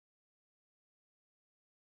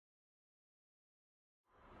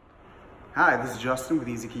Hi, this is Justin with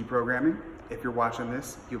Easy Key Programming. If you're watching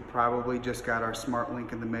this, you probably just got our smart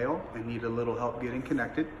link in the mail and need a little help getting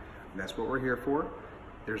connected. That's what we're here for.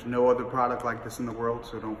 There's no other product like this in the world,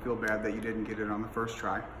 so don't feel bad that you didn't get it on the first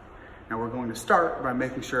try. Now we're going to start by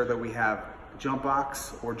making sure that we have jump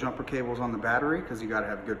box or jumper cables on the battery, because you got to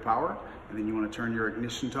have good power, and then you want to turn your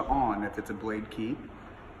ignition to on if it's a blade key.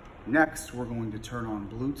 Next, we're going to turn on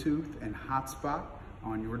Bluetooth and Hotspot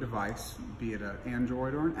on your device, be it an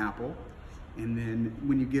Android or an Apple. And then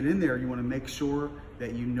when you get in there, you want to make sure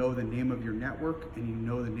that you know the name of your network and you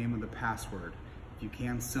know the name of the password. If you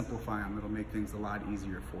can simplify them, it'll make things a lot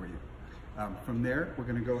easier for you. From there, we're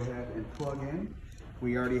going to go ahead and plug in.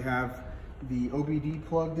 We already have the OBD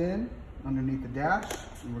plugged in underneath the dash,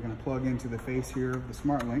 and we're going to plug into the face here of the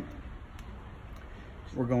SmartLink.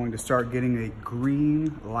 We're going to start getting a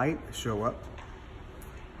green light show up.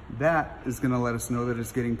 That is going to let us know that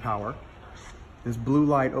it's getting power. This blue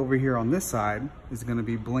light over here on this side is going to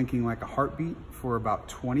be blinking like a heartbeat for about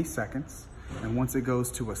 20 seconds. And once it goes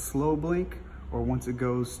to a slow blink, or once it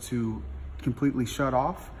goes to completely shut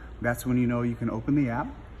off, that's when you know you can open the app.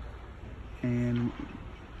 And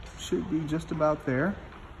it should be just about there.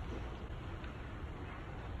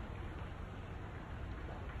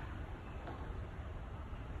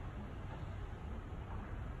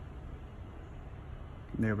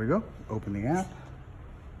 There we go, open the app.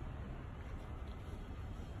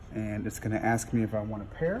 And it's gonna ask me if I want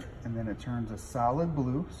to pair, and then it turns a solid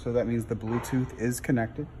blue, so that means the Bluetooth is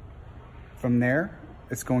connected. From there,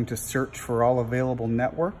 it's going to search for all available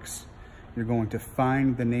networks. You're going to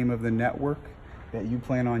find the name of the network that you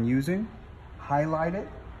plan on using, highlight it,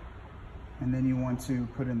 and then you want to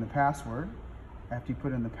put in the password. After you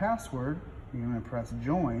put in the password, you're gonna press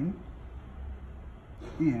join,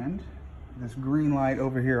 and this green light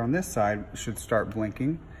over here on this side should start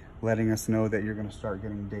blinking, letting us know that you're going to start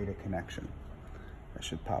getting data connection. That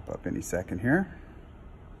should pop up any second here.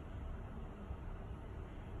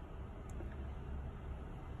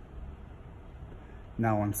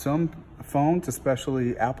 Now on some phones,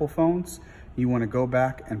 especially Apple phones, you want to go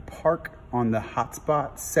back and park on the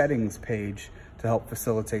Hotspot settings page to help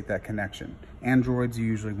facilitate that connection. Androids, you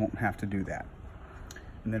usually won't have to do that.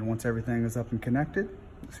 And then once everything is up and connected,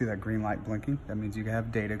 see that green light blinking? That means you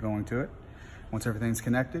have data going to it. Once everything's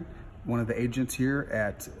connected, one of the agents here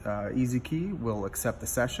at Easy Key will accept the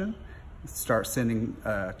session, start sending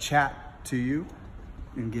a chat to you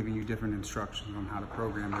and giving you different instructions on how to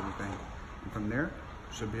program everything. And from there,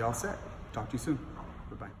 should be all set. Talk to you soon.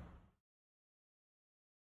 Bye-bye.